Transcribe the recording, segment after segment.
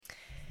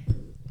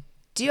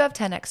Do you have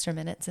 10 extra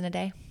minutes in a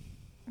day?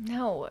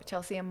 No,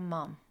 Chelsea, I'm a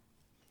mom.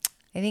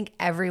 I think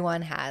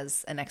everyone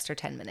has an extra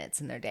 10 minutes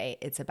in their day.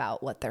 It's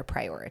about what they're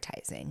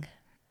prioritizing.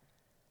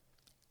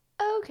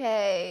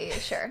 Okay,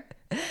 sure.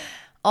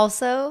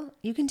 Also,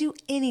 you can do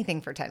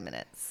anything for 10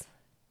 minutes.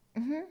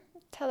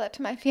 Tell that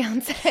to my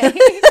fiance.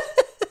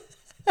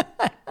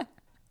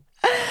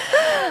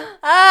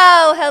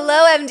 Oh,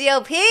 hello,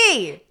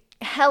 MDLP.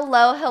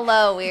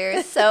 Hello.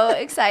 We're so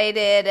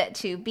excited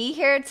to be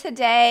here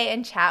today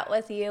and chat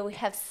with you. We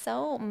have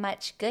so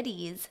much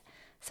goodies.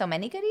 So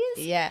many goodies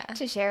Yeah.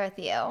 to share with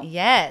you.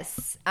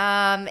 Yes.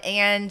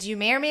 And you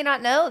may or may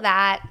not know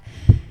that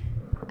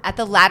at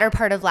the latter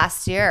part of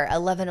last year,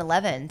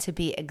 11/11 to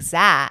be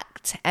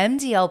exact,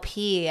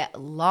 MDLP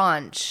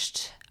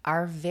launched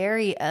our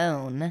very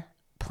own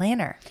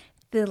planner.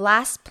 The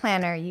last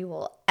planner you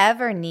will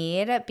ever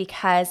need,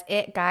 because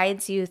it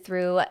guides you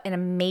through an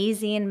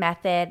amazing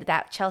method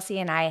that Chelsea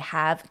and I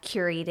have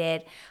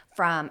curated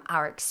from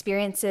our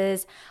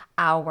experiences,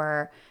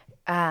 our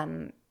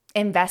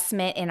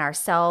investment in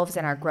ourselves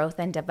and our growth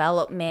and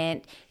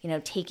development,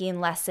 taking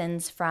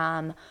lessons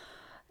from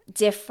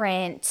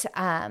different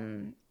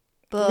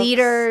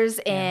leaders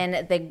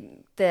in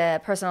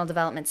the personal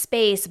development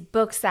space,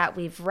 books that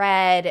we've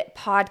read,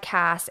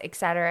 podcasts, et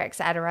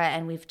cetera,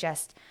 and we've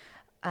just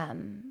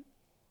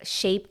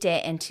shaped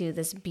it into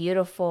this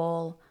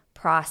beautiful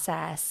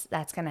process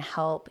that's going to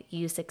help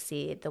you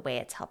succeed the way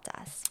it's helped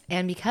us.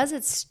 And because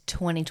it's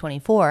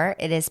 2024,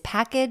 it is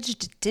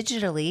packaged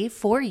digitally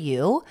for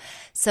you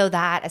so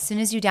that as soon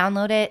as you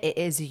download it, it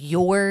is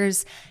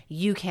yours.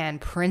 You can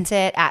print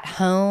it at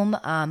home,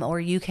 or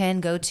you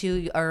can go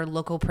to our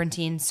local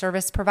printing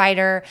service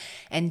provider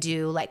and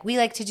do like we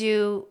like to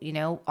do,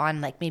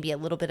 on like maybe a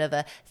little bit of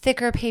a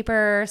thicker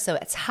paper. So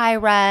it's high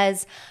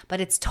res, but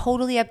it's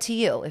totally up to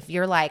you. If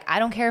you're like, I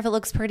don't care if it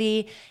looks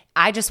pretty,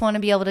 I just want to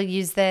be able to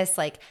use this.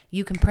 Like,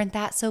 you can print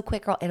that so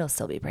quick, girl. It'll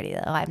still be pretty,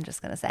 though. I'm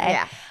just going to say.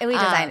 Yeah. And we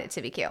designed it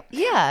to be cute.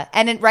 Yeah.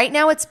 And right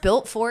now it's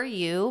built for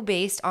you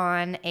based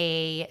on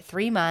a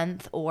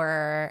 3-month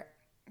or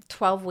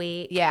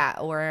 12-week. Yeah.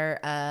 Or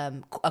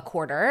a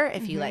quarter,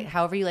 if you like,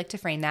 however you like to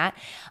frame that.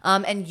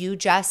 And you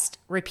just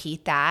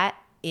repeat that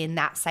in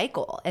that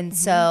cycle. And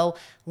so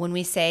when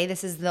we say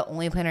this is the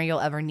only planner you'll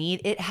ever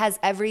need, it has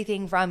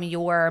everything from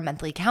your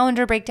monthly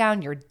calendar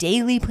breakdown, your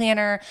daily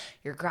planner,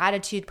 your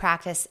gratitude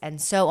practice,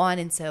 and so on.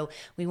 And so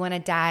we want to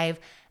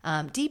dive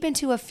deep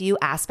into a few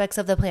aspects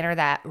of the planner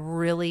that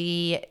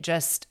really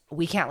just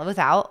we can't live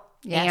without.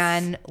 Yes.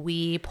 And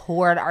we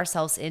poured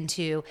ourselves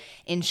into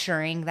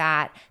ensuring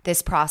that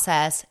this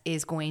process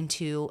is going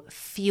to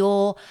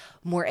feel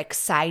more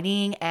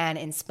exciting and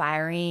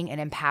inspiring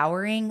and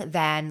empowering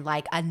than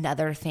like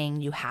another thing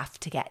you have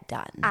to get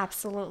done.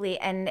 Absolutely.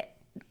 And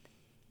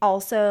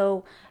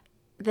also,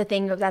 the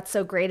thing that's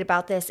so great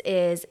about this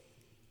is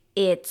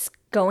it's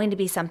going to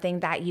be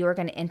something that you are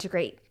going to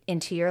integrate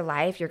into your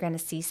life. You're going to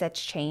see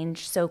such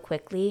change so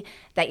quickly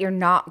that you're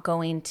not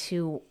going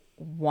to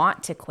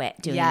want to quit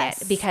doing it,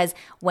 because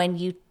when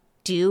you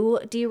do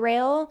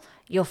derail,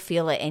 you'll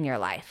feel it in your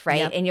life, right?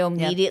 Yep. And you'll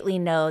immediately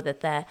know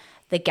that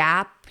the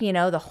gap,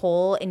 the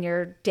hole in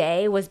your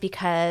day was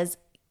because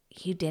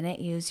you didn't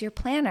use your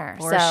planner.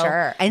 For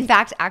sure. In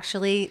fact,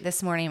 actually,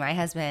 this morning my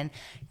husband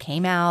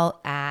came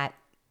out at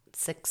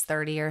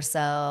 6:30 or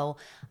so.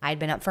 I'd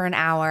been up for an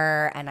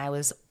hour and I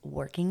was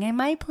working in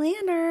my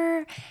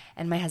planner.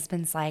 And my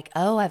husband's like,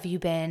 oh, have you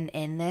been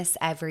in this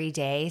every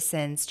day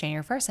since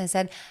January 1st? And I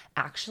said,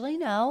 actually,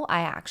 no.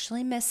 I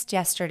actually missed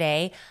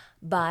yesterday,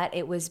 but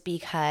it was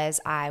because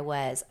I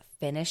was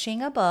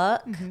finishing a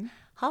book.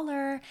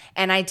 Holler.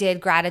 And I did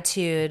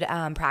gratitude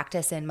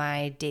practice in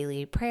my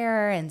daily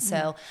prayer. And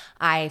so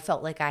I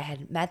felt like I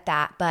had met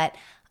that. But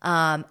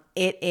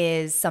it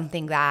is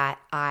something that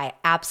I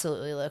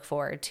absolutely look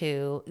forward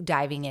to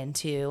diving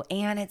into.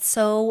 And it's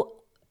so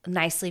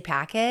nicely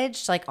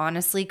packaged. Like,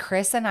 honestly,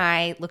 Chris and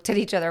I looked at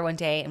each other one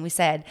day and we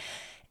said,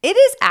 it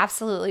is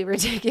absolutely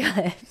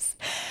ridiculous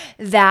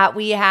that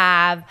we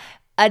have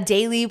a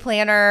daily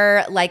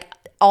planner, like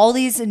all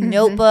these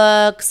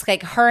notebooks,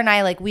 like her and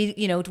I, like we,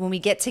 when we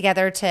get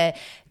together to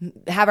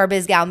have our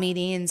BizGal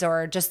meetings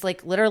or just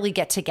like literally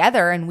get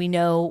together and we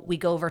know we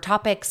go over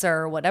topics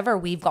or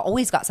whatever,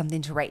 always got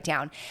something to write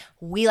down.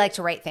 We like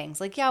to write things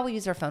like, we'll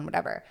use our phone,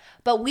 whatever.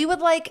 But we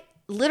would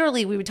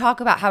literally we would talk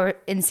about how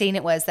insane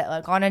it was that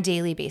like on a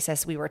daily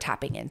basis, we were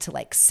tapping into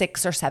like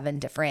 6 or 7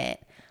 different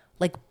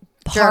like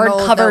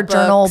hardcover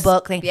journal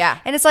book thing. Yeah.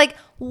 And it's like,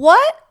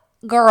 what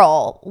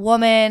girl,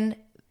 woman,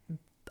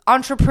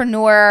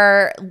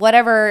 entrepreneur,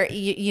 whatever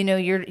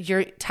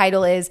your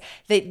title is,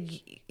 that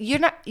you're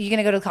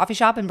gonna go to the coffee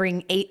shop and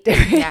bring 8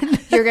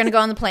 different You're gonna go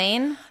on the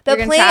plane. the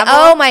You're plane. travel?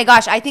 Oh my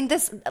gosh, I think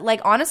this,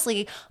 like,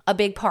 honestly, a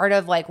big part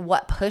of like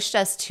what pushed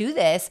us to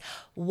this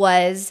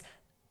was,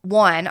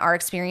 one, our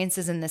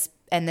experiences in this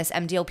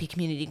MDLP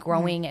community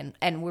growing,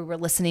 and we were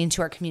listening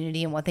to our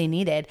community and what they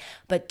needed.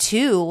 But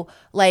 2,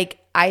 like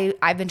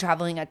I've been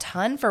traveling a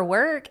ton for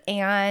work,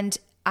 and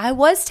I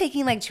was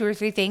taking like 2 or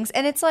 3 things,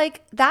 and it's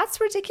like,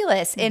 that's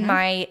ridiculous in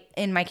my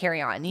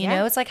carry-on, you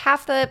know, it's like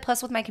half the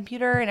plus with my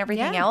computer and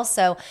everything else.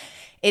 So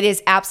it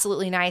is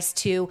absolutely nice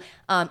to,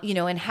 you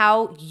know, and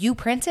how you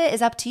print it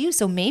is up to you.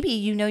 So maybe,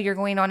 you know, you're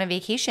going on a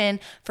vacation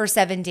for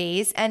 7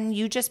 days and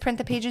you just print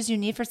the pages you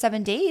need for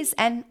 7 days.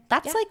 And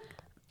that's like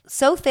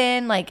so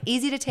thin, like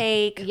easy to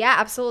take. Yeah,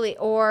 absolutely.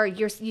 Or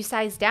you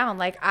size down.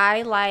 Like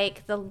I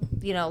like the,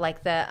 you know,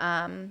 like the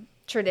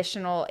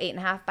traditional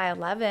 8.5 by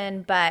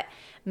 11, but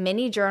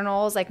mini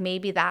journals, like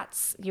maybe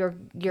that's your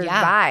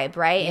vibe,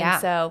 right? Yeah.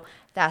 And so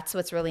that's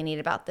what's really neat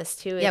about this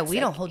too. Yeah, It's we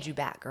like, don't hold you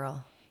back,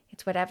 girl.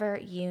 It's whatever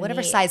you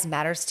Whatever need. size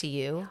matters to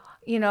you.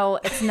 You know,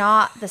 it's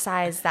not the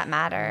size that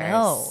matters.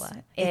 No,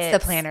 it's the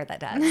planner that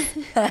does.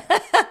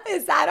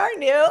 Is that our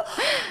new?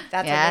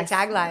 That's Yes.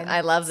 our new tagline.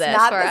 I love this. It's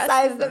not for the us.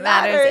 size that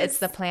matters. It's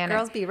the planner.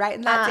 Girls, be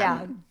writing that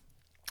down.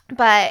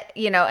 But,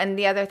 you know, and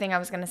the other thing I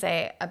was going to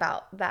say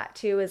about that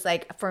too is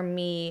like for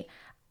me,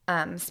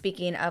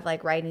 speaking of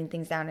like writing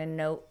things down and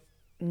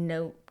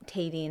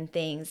notating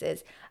things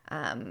is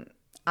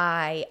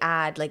I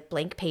add like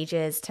blank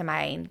pages to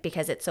mine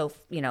because it's so,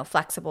 you know,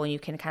 flexible and you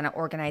can kind of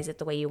organize it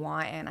the way you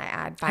want. And I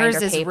add binder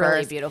Hers is papers.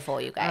 really beautiful,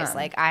 you guys.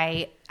 Like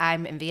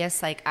I'm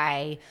envious. Like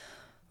I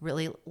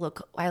really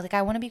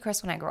I want to be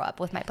Chris when I grow up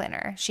with my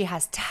planner. She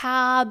has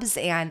tabs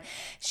and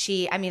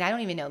I don't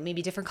even know,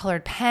 maybe different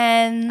colored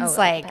pens.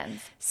 Like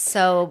pens.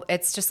 So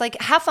it's just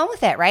like have fun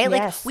with it, right?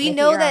 Yes, like we make it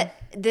know your that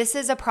this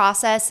is a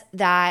process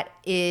that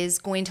is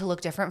going to look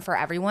different for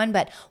everyone,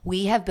 but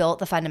we have built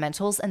the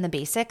fundamentals and the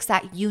basics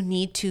that you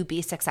need to be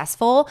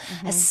successful,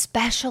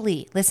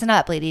 especially, listen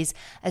up, ladies,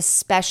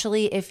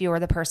 especially if you're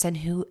the person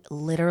who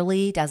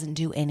literally doesn't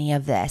do any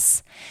of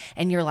this.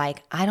 And you're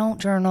like, I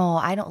don't journal.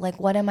 I don't like,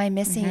 what am I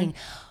missing?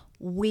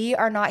 We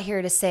are not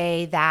here to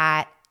say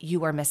that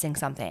you are missing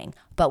something,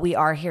 but we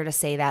are here to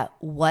say that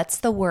what's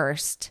the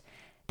worst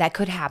that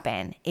could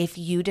happen if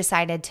you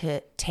decided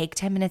to take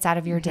 10 minutes out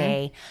of your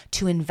day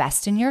to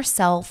invest in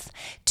yourself,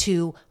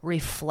 to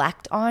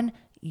reflect on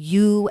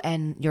you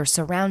and your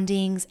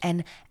surroundings,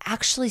 and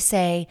actually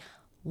say,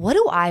 what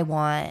do I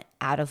want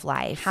out of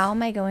life? How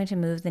am I going to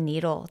move the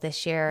needle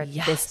this year,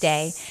 Yes. this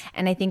day?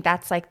 And I think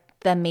that's like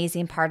the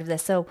amazing part of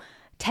this. So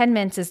 10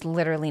 minutes is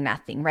literally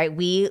nothing, right?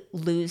 We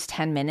lose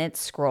 10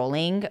 minutes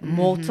scrolling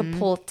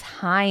multiple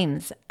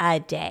times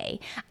a day.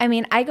 I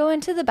mean, I go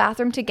into the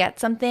bathroom to get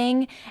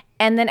something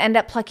and then end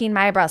up plucking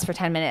my eyebrows for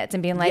 10 minutes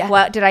and being like,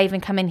 what did I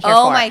even come in here for?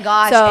 Oh my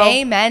gosh, So,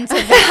 amen to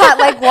that.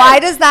 Like, why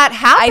does that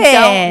happen? I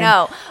don't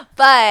know.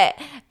 But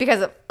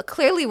because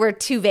clearly we're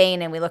too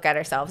vain and we look at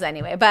ourselves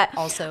anyway. But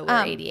Also, we're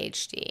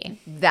ADHD.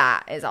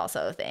 that is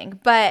also a thing.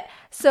 But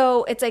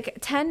so it's like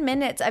 10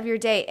 minutes of your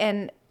day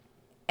and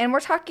we're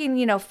talking,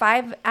 you know,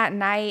 5 at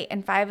night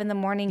and 5 in the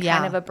morning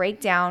kind of a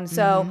breakdown.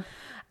 So,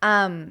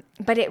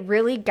 but it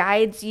really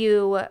guides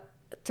you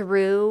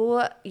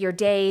through your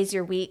days,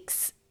 your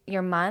weeks,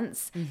 your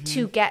months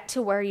to get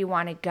to where you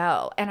want to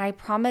go. And I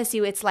promise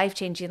you it's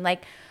life-changing.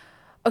 Like,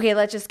 okay,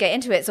 let's just get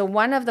into it. So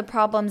one of the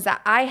problems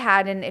that I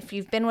had, and if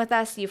you've been with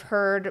us, you've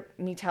heard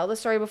me tell the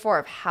story before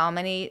of how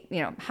many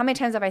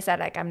times have I said,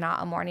 like, I'm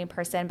not a morning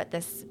person, but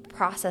this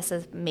process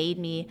has made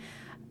me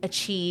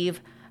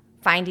achieve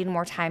finding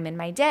more time in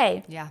my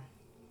day. Yeah.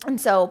 And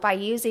so by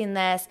using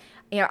this,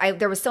 you know,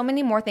 there was so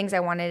many more things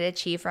I wanted to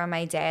achieve from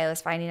my day. I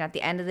was finding at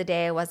the end of the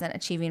day, I wasn't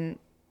achieving,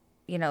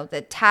 you know,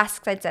 the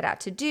tasks I'd set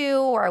out to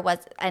do, or I was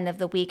end of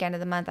the week, end of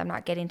the month, I'm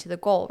not getting to the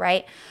goal,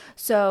 right?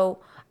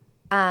 So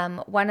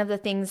one of the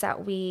things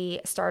that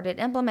we started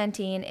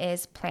implementing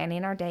is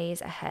planning our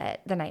days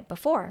ahead the night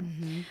before.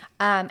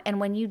 And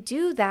when you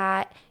do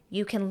that,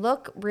 you can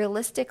look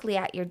realistically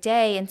at your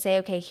day and say,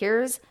 okay,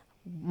 here's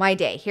my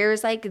day.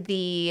 Here's like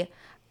the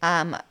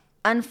the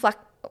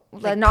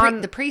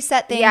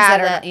preset things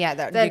that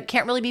you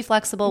can't really be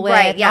flexible with.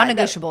 Right,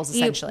 non-negotiables,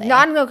 essentially.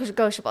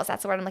 Non-negotiables,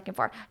 that's the word I'm looking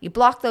for. You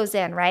block those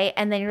in, right?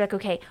 And then you're like,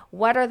 okay,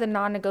 what are the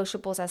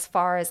non-negotiables as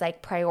far as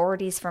like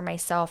priorities for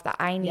myself that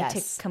I need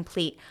to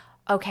complete?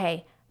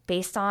 Okay,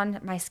 based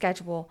on my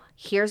schedule,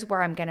 here's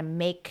where I'm going to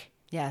make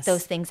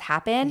those things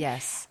happen.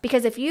 Yes.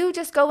 Because if you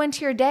just go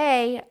into your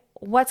day,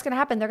 what's going to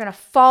happen? They're going to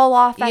fall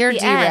off at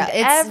the end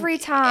every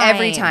time.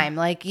 Every time.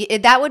 Like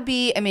that would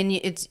be, I mean,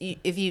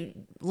 if you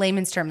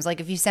layman's terms,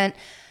 like if you sent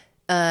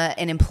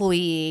an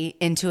employee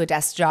into a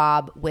desk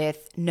job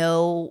with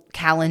no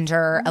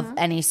calendar of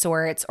any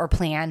sorts or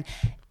plan,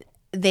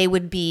 they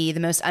would be the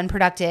most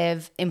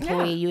unproductive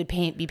employee. You would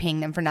be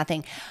paying them for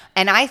nothing.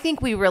 And I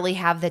think we really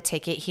have the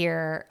ticket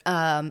here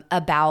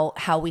about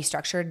how we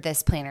structured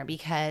this planner,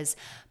 because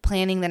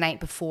planning the night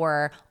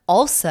before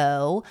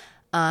also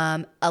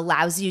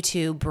allows you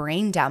to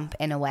brain dump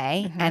in a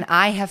way. And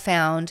I have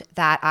found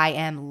that I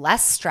am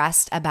less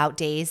stressed about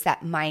days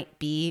that might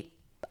be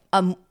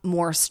a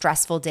more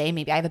stressful day.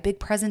 Maybe I have a big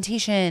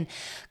presentation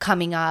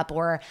coming up,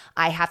 or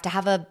I have to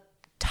have a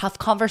tough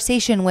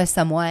conversation with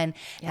someone.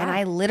 And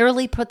I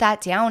literally put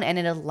that down, and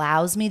it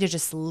allows me to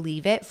just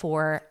leave it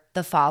for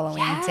the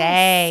following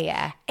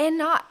day. And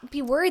not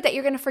be worried that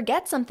you're going to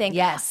forget something.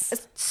 Yes. A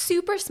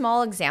super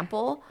small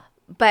example,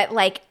 but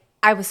like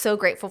I was so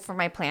grateful for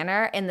my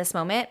planner in this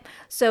moment.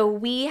 So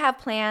we have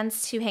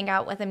plans to hang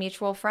out with a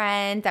mutual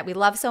friend that we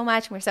love so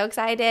much. And we're so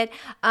excited.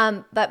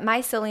 But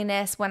my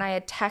silliness, when I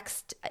had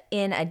text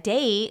in a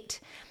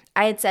date,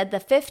 I had said the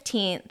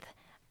 15th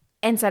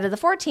instead of the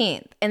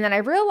 14th. And then I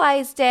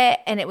realized it,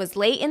 and it was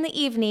late in the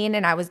evening,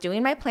 and I was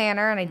doing my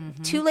planner,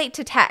 and too late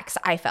to text,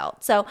 I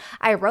felt. So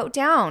I wrote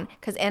down,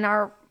 because in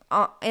our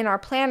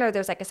planner,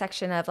 there's like a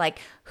section of like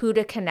who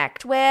to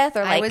connect with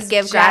or like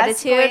give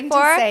gratitude going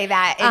for. To say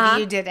that if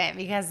you didn't,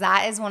 because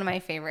that is one of my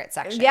favorite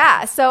sections.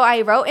 Yeah. So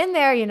I wrote in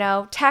there,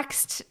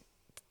 text,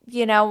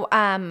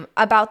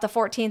 about the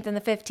 14th and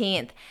the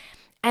 15th.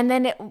 And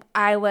then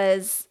I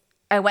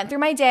went through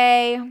my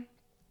day,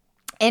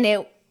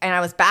 and I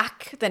was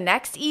back the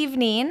next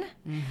evening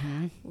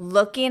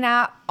looking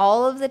at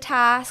all of the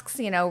tasks,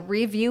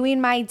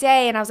 reviewing my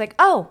day. And I was like,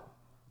 oh,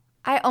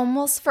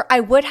 I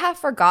would have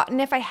forgotten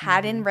if I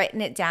hadn't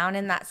written it down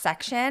in that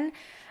section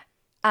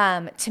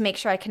to make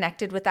sure I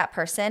connected with that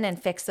person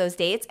and fix those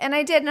dates. And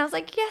I did. And I was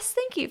like, yes,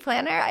 thank you,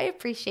 planner. I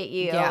appreciate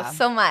you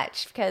so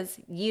much, because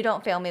you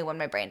don't fail me when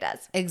my brain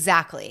does.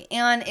 Exactly.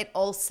 And it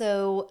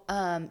also,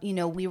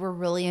 we were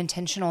really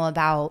intentional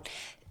about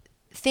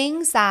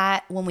things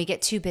that when we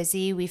get too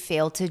busy, we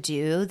fail to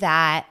do,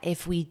 that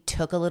if we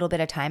took a little bit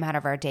of time out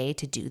of our day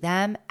to do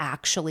them,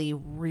 actually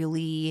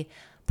really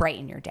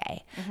brighten your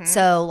day.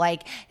 So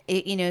like,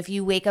 if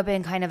you wake up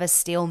in kind of a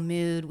stale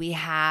mood, we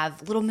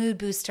have little mood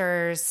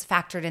boosters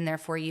factored in there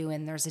for you.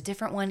 And there's a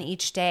different one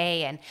each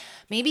day. And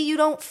maybe you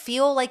don't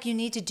feel like you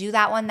need to do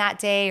that one that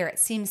day, or it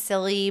seems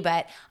silly,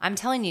 but I'm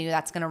telling you,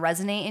 that's going to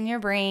resonate in your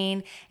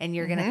brain, and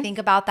you're going to think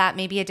about that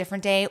maybe a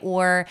different day.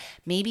 Or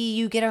maybe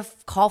you get a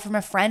call from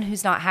a friend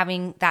who's not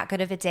having that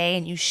good of a day,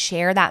 and you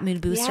share that mood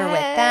booster with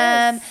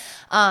them.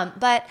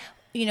 But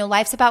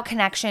life's about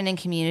connection and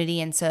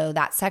community. And so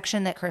that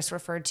section that Chris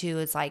referred to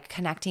is like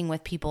connecting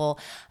with people.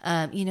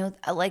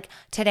 Like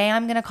today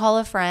I'm going to call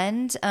a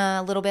friend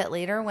a little bit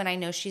later when I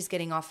know she's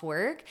getting off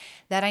work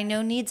that I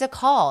know needs a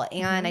call.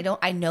 And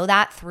I know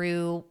that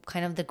through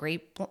kind of the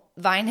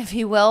grapevine, if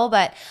you will,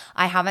 but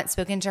I haven't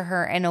spoken to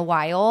her in a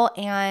while.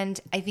 And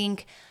I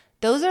think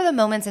those are the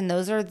moments, and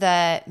those are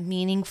the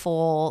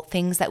meaningful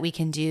things that we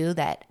can do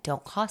that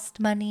don't cost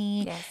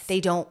money. Yes.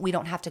 We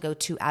don't have to go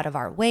too out of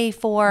our way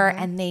for,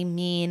 and they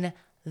mean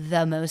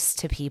the most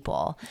to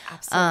people.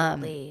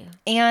 Absolutely.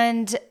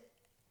 And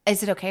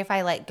is it okay if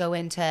I go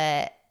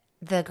into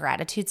the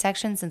gratitude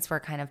section, since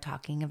we're kind of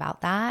talking about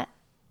that?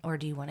 Or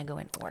do you want to go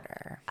in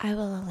order? I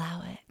will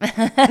allow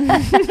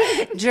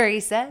it. Jury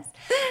says.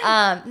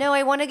 No,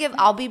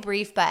 I'll be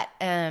brief, but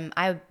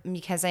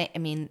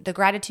the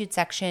gratitude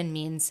section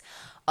means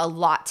a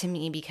lot to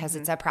me, because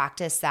it's a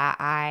practice that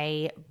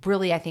I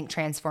think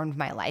transformed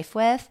my life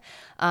with.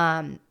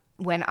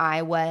 When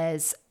I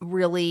was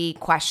really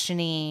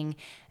questioning,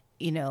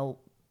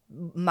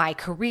 my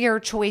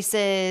career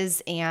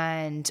choices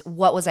and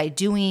what was I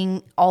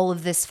doing all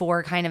of this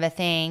for, kind of a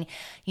thing.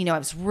 I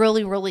was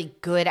really, really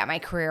good at my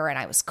career, and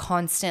I was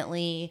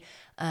constantly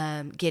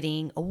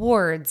getting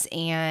awards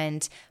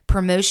and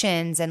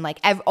promotions, and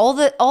all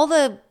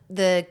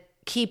the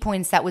key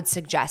points that would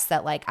suggest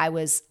that I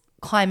was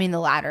climbing the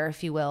ladder,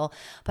 if you will.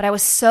 But I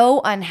was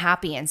so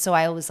unhappy. And so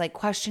I was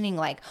questioning,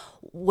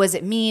 was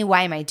it me?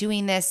 Why am I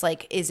doing this?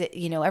 Is it,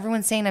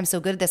 everyone's saying I'm so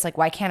good at this.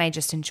 Why can't I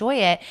just enjoy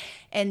it?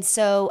 And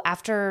so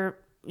after,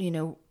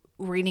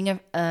 reading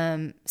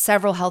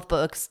several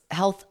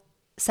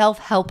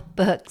self-help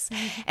books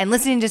and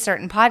listening to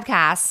certain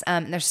podcasts,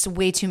 there's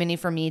way too many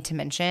for me to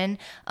mention.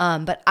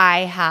 But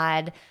I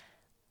had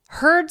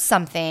heard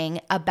something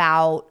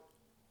about,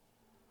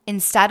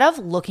 instead of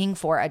looking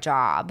for a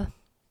job,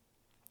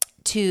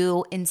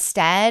 to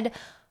instead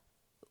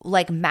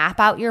map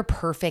out your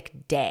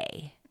perfect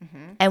day.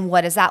 And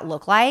what does that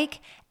look like?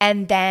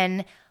 And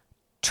then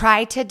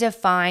try to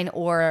define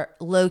or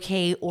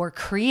locate or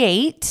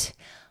create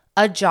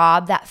a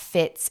job that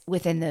fits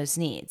within those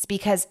needs.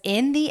 Because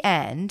in the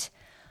end,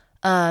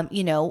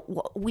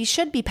 we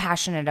should be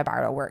passionate about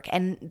our work.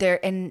 And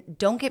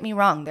don't get me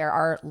wrong, there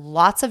are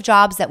lots of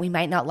jobs that we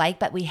might not like,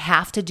 but we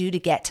have to do to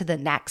get to the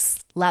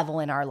next level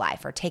in our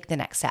life or take the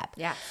next step.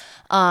 Yeah.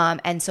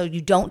 And so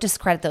you don't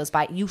discredit those,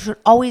 but you should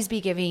always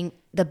be giving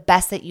the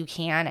best that you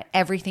can at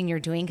everything you're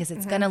doing, because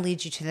it's going to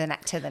lead you to the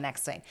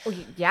next thing.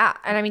 Yeah.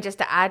 And just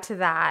to add to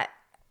that,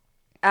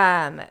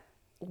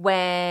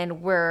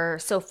 when we're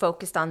so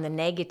focused on the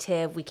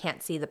negative, we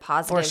can't see the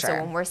positive. For sure.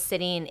 So when we're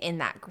sitting in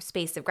that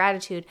space of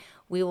gratitude,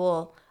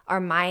 our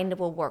mind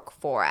will work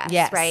for us,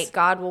 yes. right?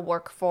 God will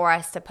work for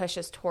us to push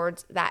us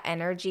towards that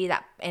energy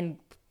and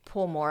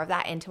pull more of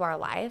that into our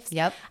lives.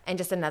 Yep. And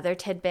just another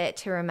tidbit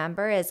to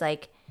remember is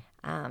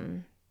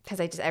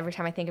because every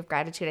time I think of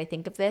gratitude, I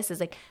think of this, is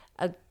like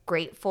a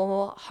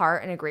grateful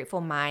heart and a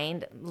grateful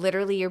mind.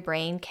 Literally, your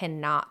brain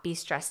cannot be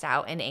stressed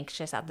out and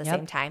anxious at the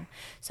same time.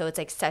 So it's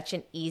like such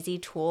an easy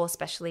tool,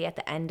 especially at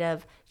the end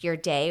of your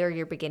day or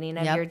your beginning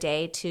of your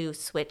day, to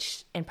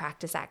switch and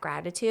practice that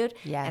gratitude.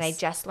 Yes. And I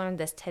just learned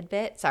this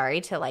tidbit.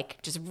 Sorry to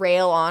like just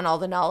rail on all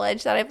the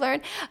knowledge that I've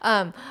learned,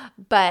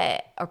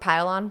 or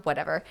pile on,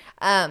 whatever.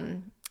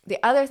 The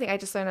other thing I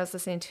just learned, I was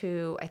listening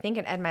to, I think,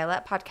 an Ed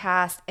Milet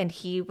podcast, and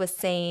he was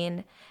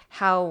saying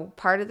how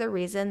part of the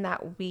reason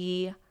that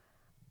we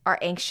are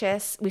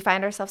anxious, we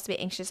find ourselves to be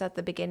anxious at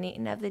the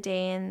beginning of the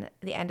day and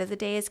the end of the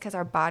day, is because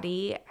our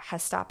body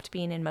has stopped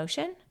being in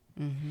motion.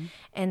 Mm-hmm.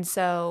 And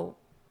so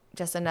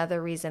just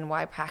another reason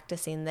why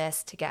practicing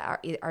this to get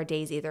our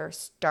days either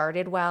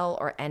started well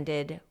or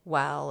ended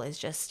well is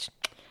just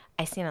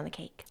icing on the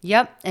cake.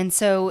 Yep. And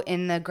so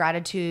in the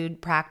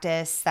gratitude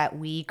practice that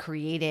we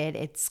created,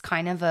 it's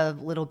kind of a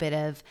little bit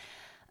of,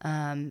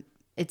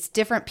 it's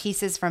different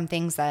pieces from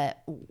things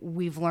that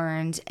we've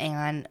learned.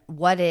 And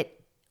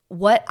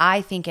what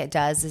I think it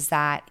does is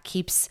that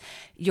keeps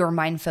your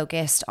mind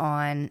focused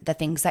on the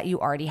things that you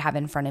already have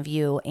in front of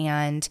you,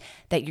 and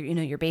that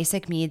your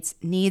basic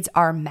needs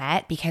are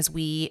met, because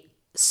we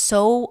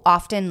so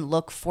often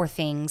look for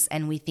things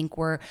and we think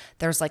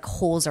there's like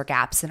holes or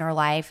gaps in our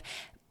life,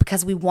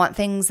 because we want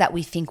things that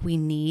we think we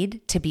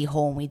need to be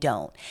whole and we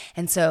don't.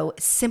 And so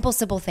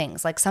simple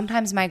things, like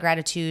sometimes my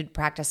gratitude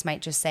practice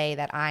might just say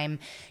that I'm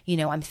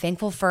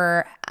thankful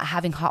for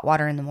having hot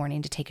water in the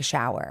morning to take a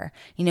shower.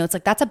 It's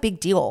like, that's a big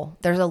deal.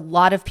 There's a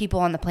lot of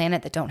people on the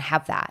planet that don't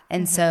have that.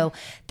 And so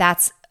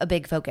that's a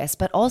big focus.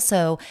 But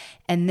also,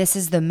 and this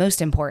is the most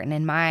important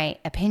in my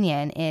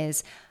opinion,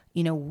 is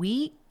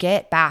we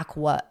get back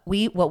what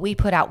we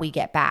put out, we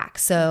get back.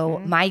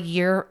 So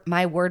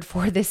my word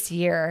for this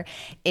year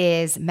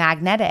is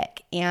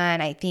magnetic.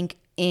 And I think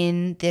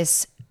in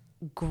this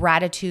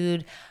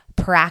gratitude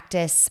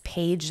practice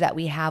page that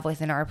we have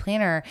within our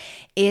planner,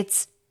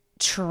 it's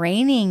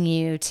training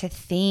you to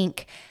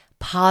think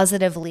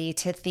positively,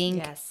 to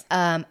think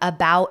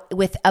about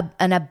with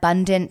an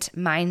abundant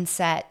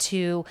mindset,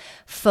 to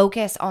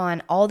focus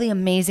on all the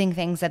amazing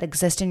things that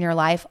exist in your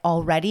life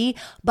already,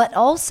 but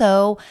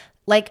also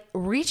like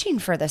reaching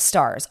for the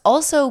stars.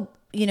 Also,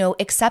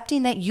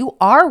 accepting that you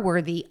are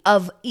worthy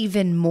of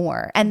even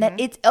more, and that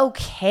it's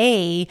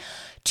okay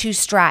to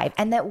strive,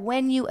 and that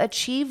when you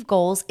achieve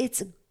goals,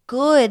 it's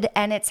good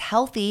and it's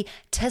healthy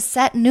to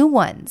set new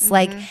ones.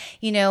 Like,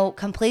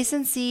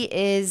 complacency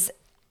is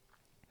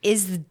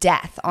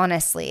death.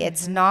 Honestly,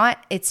 it's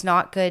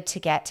not good to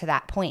get to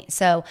that point.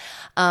 So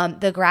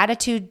the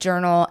gratitude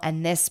journal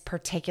and this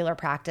particular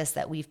practice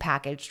that we've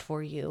packaged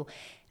for you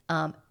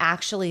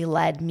actually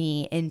led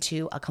me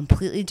into a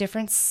completely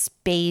different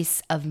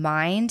space of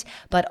mind,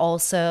 but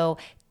also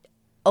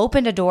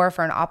opened a door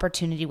for an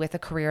opportunity with a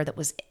career that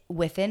was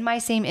within my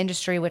same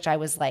industry, which I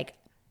was like,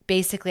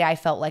 basically, I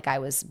felt like I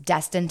was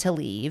destined to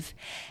leave,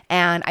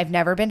 and I've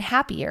never been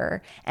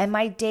happier. And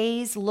my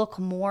days look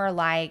more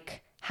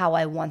like how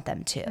I want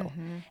them to.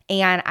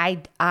 And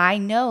I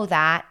know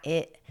that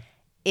it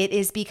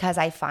is because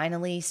I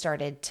finally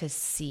started to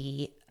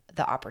see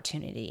the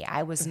opportunity.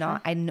 I was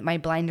not, my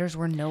blinders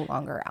were no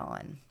longer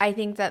on. I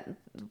think that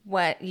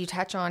what you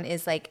touch on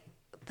is like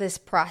this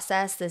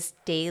process, this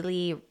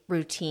daily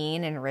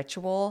routine and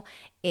ritual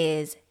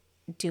is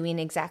doing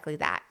exactly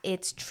that.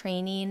 It's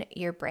training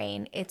your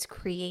brain. It's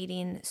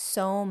creating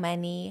so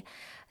many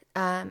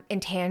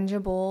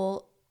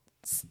intangible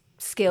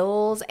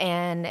skills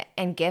and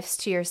gifts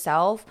to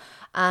yourself.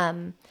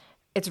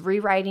 It's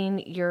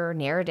rewriting your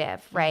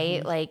narrative,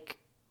 right? Like,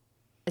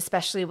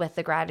 especially with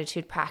the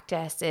gratitude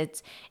practice,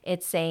 it's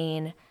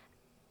saying,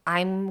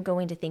 I'm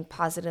going to think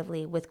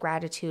positively with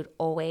gratitude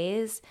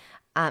always.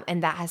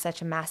 And that has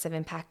such a massive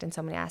impact in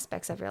so many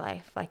aspects of your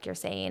life, like you're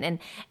saying. And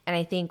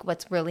I think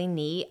what's really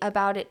neat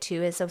about it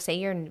too is, so say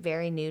you're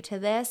very new to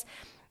this,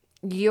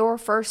 your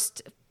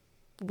first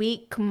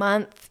week,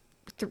 month,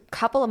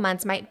 couple of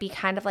months might be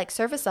kind of like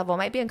surface level,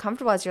 might be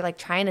uncomfortable as you're like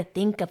trying to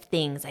think of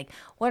things like,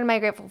 what am I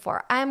grateful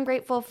for? I'm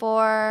grateful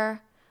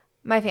for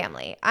my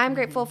family. I'm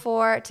grateful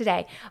for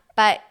today.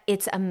 But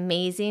it's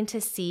amazing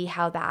to see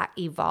how that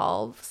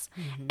evolves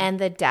and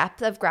the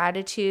depth of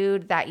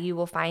gratitude that you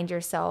will find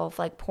yourself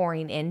like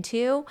pouring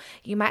into.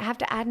 You might have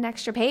to add an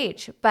extra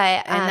page,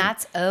 but and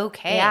that's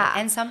okay. Yeah.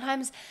 And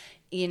sometimes,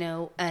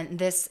 and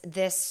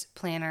this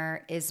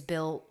planner is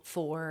built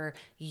for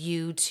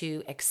you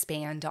to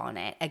expand on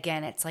it.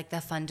 Again, it's like the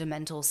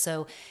fundamentals.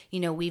 So,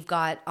 we've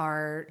got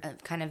our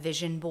kind of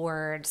vision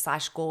board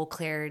 / goal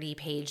clarity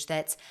page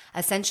that's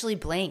essentially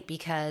blank,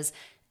 because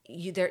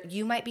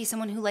you might be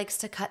someone who likes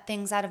to cut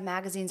things out of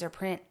magazines or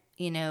print,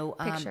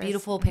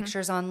 beautiful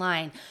pictures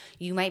online.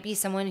 You might be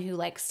someone who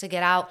likes to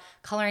get out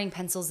coloring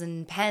pencils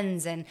and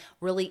pens and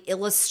really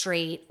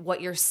illustrate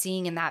what you're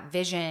seeing in that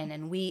vision.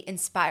 And we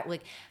inspire,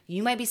 like,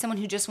 you might be someone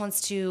who just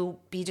wants to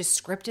be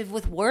descriptive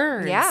with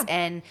words. Yeah.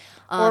 And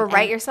or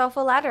write yourself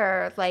a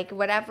letter, like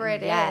whatever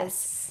it Yes.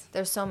 is.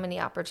 There's so many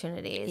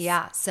opportunities.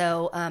 Yeah.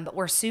 So, but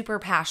we're super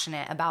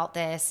passionate about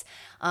this.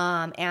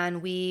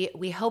 And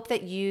we hope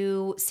that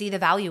you see the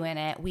value in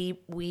it.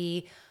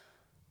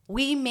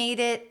 We made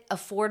it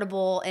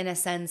affordable in a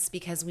sense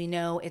because we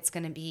know it's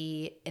going to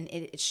be, and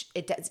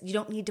you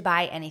don't need to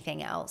buy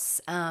anything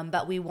else.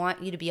 But we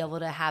want you to be able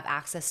to have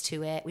access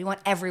to it. We want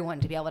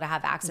everyone to be able to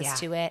have access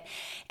to it.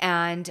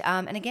 And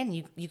again,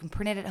 you can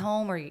print it at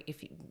home, or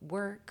if you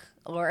work,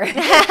 or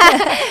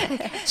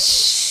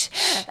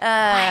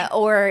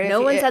or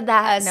No one said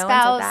that. A No one said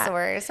spouse that.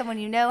 or someone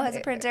you know has a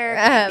printer.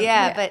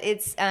 But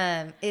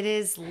it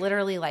is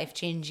literally life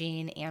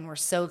changing, and we're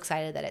so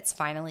excited that it's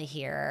finally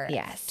here.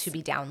 Yes. To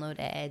be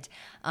downloaded.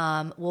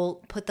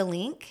 We'll put the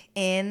link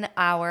in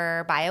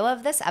our bio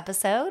of this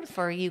episode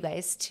for you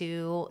guys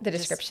to The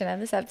description of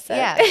this episode.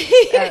 Yeah.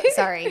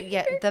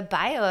 The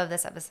bio of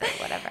this episode,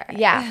 whatever.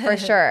 Yeah, for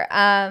sure.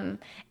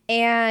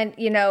 And,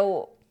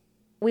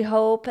 we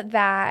hope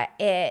that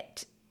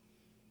it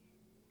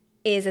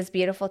is as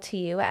beautiful to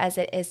you as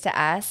it is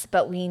to us,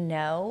 but we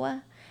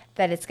know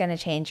that it's going to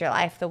change your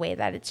life the way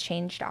that it's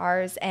changed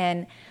ours.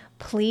 And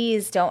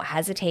please don't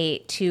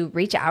hesitate to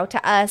reach out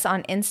to us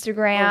on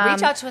Instagram.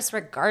 Reach out to us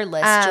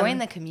regardless. Join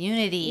the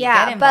community.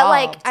 Yeah, Get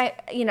but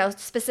involved.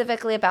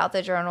 specifically about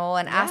the journal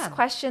and ask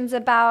questions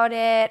about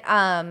it.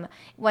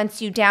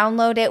 Once you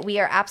download it, we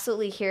are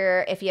absolutely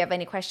here. If you have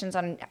any questions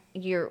on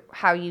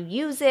how you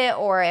use it,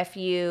 or if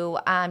you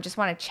just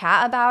want to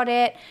chat about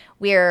it,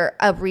 we're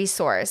a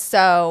resource.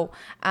 So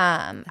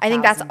I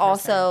think that's 1,000%.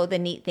 also the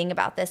neat thing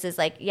about this is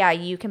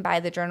you can buy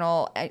the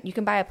journal, you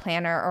can buy a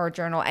planner or a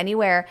journal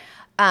anywhere.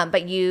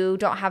 But you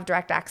don't have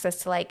direct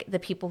access to the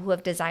people who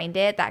have designed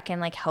it that can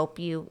help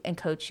you and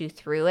coach you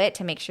through it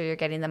to make sure you're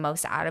getting the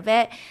most out of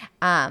it.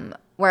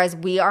 Whereas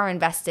we are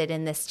invested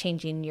in this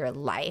changing your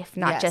life,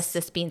 not just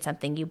this being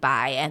something you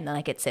buy and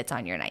then it sits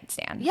on your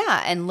nightstand.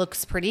 Yeah, and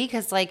looks pretty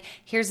because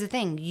here's the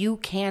thing. You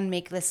can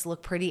make this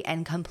look pretty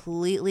and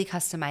completely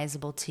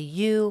customizable to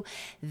you.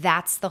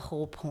 That's the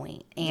whole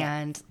point.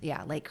 And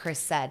like Chris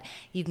said,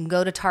 you can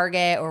go to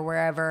Target or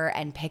wherever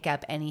and pick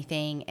up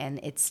anything and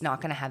it's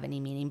not going to have any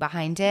meaning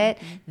behind it.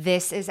 Mm-hmm.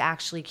 This is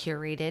actually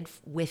curated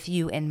with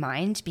you in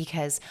mind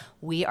because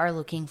we are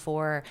looking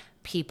for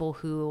people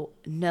who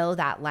know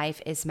that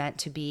life is meant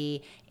to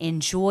be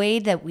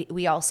enjoyed, that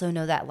we also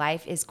know that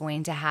life is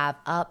going to have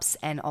ups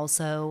and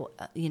also,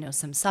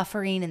 some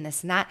suffering and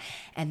this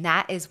and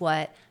that is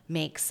what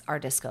makes our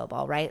disco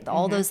ball, right?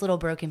 All those little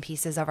broken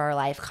pieces of our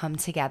life come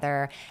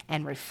together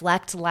and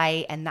reflect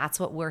light, and that's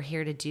what we're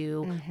here to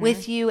do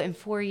with you and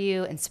for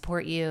you and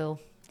support you.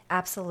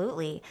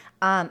 Absolutely.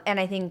 And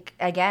I think,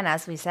 again,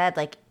 as we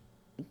said,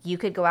 you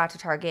could go out to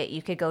Target,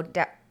 you could go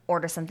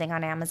order something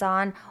on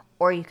Amazon,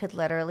 or you could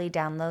literally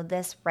download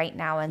this right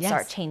now and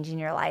start changing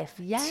your life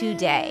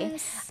today.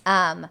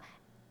 And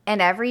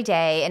every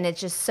day. And it's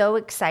just so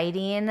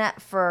exciting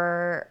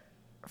for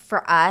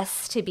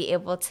us to be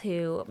able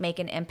to make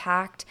an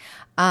impact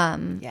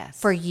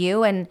for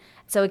you. And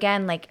so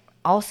again,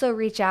 also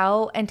reach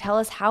out and tell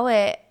us how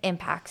it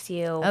impacts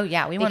you. Oh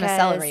yeah, we want to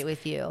celebrate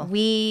with you.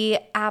 We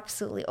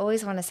absolutely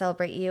always want to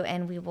celebrate you,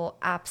 and we will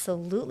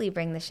absolutely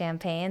bring the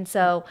champagne.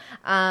 So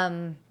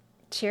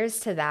cheers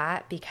to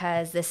that,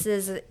 because this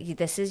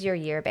is your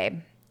year,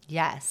 babe.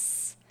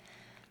 Yes.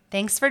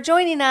 Thanks for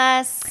joining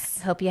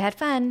us. Hope you had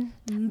fun.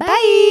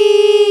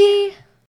 Bye.